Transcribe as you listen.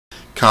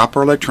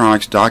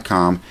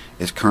CopperElectronics.com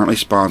is currently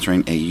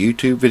sponsoring a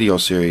YouTube video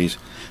series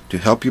to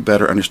help you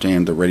better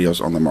understand the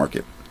radios on the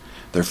market,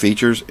 their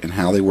features, and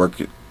how they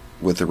work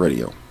with the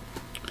radio.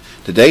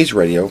 Today's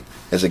radio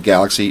is a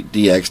Galaxy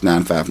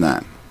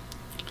DX959.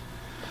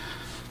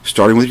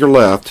 Starting with your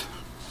left,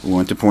 we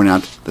want to point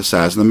out the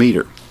size of the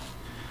meter.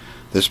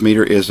 This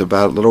meter is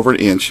about a little over an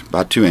inch,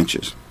 about 2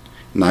 inches.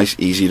 Nice,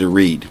 easy to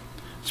read.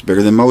 It's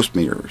bigger than most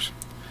meters.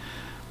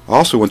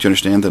 Also want you to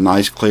understand the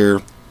nice,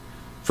 clear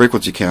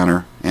frequency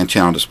counter and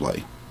channel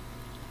display.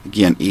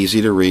 Again,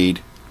 easy to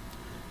read.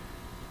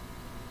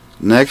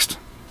 Next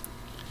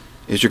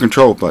is your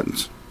control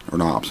buttons or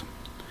knobs.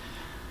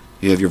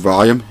 You have your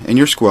volume and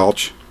your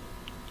squelch.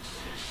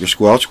 Your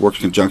squelch works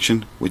in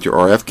conjunction with your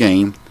RF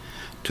gain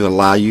to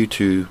allow you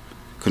to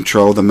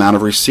control the amount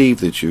of receive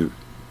that you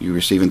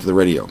receive into the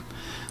radio.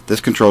 This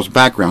controls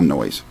background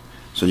noise,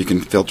 so you can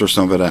filter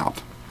some of it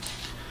out.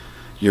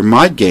 Your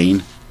mic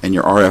gain and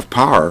your RF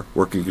power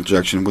work in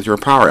conjunction with your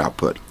power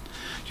output.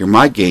 Your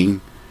mic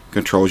gain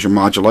controls your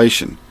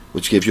modulation,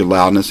 which gives you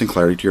loudness and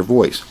clarity to your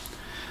voice.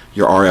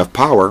 Your RF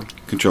power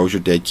controls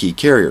your dead key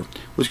carrier,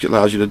 which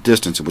allows you to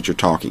distance in which you're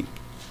talking.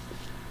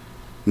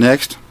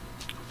 Next,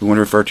 we want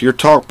to refer to your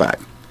talkback.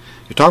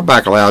 Your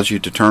talkback allows you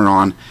to turn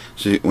on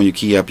so when you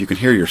key up you can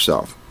hear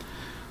yourself.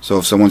 So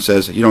if someone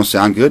says you don't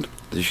sound good,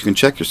 you can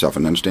check yourself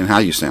and understand how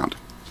you sound.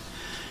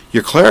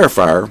 Your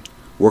clarifier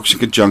works in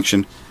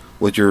conjunction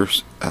with your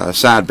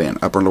sideband,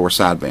 upper and lower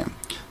sideband.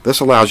 This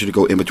allows you to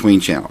go in between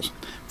channels.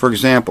 For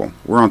example,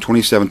 we're on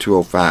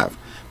 27205,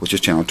 which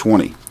is channel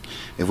 20.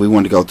 If we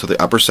want to go to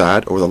the upper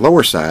side or the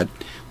lower side,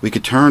 we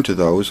could turn to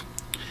those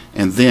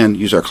and then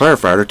use our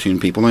clarifier to tune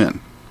people in.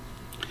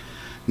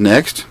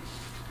 Next,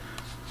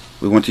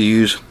 we want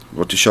to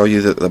show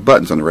you the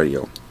buttons on the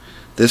radio.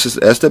 This is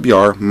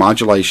SWR,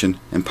 modulation,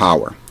 and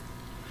power.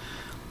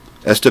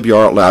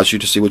 SWR allows you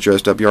to see what your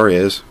SWR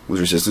is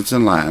with resistance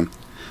in line.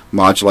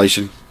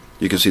 Modulation,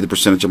 you can see the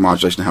percentage of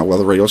modulation, how well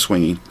the radio is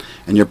swinging.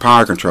 And your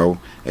power control,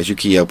 as you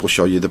key up, will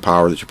show you the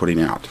power that you're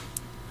putting out.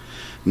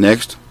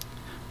 Next,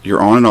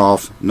 your on and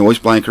off noise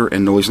blanker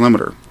and noise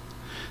limiter.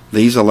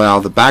 These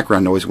allow the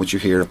background noise which you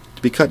hear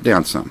to be cut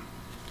down some.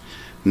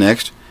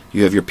 Next,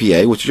 you have your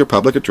PA, which is your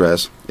public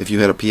address. If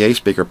you had a PA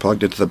speaker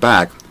plugged into the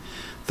back,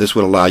 this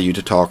would allow you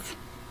to talk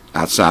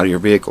outside of your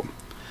vehicle.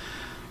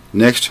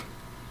 Next,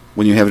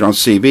 when you have it on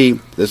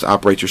CB, this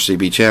operates your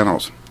CB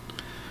channels.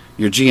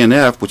 Your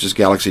GNF, which is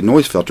Galaxy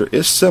Noise Filter,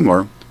 is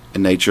similar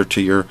in nature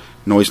to your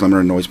noise limiter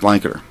and noise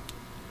blanketer.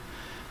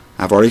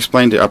 I've already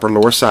explained the upper and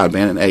lower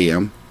sideband and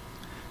AM.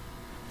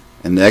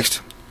 And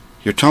next,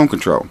 your tone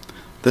control.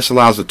 This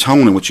allows the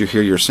tone in which you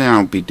hear your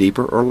sound be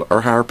deeper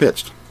or higher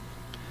pitched.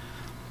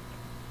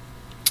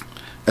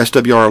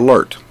 SWR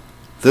alert.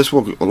 This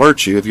will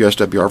alert you if your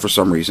SWR for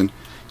some reason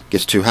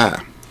gets too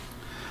high.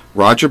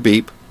 Roger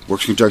beep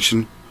works in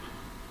conjunction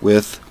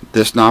with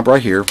this knob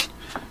right here.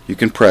 You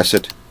can press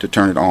it to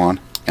turn it on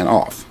and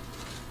off.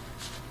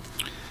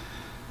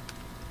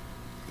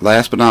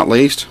 Last but not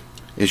least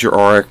is your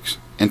RX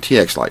and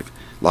TX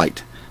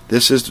light.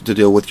 This is to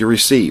deal with your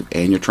receive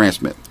and your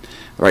transmit.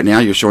 Right now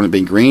you're showing it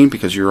being green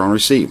because you're on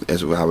receive.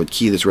 As I would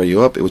key this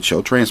radio up, it would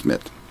show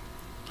transmit.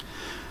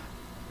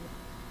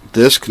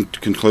 This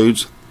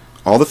concludes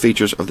all the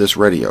features of this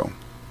radio.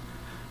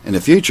 In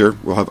the future,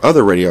 we'll have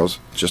other radios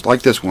just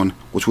like this one,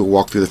 which will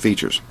walk through the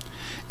features.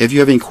 If you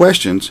have any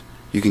questions,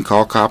 you can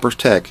call Koppers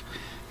Tech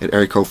at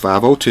area code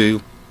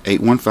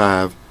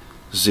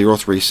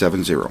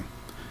 502-815-0370.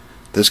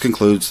 This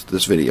concludes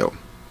this video.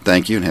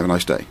 Thank you and have a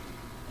nice day.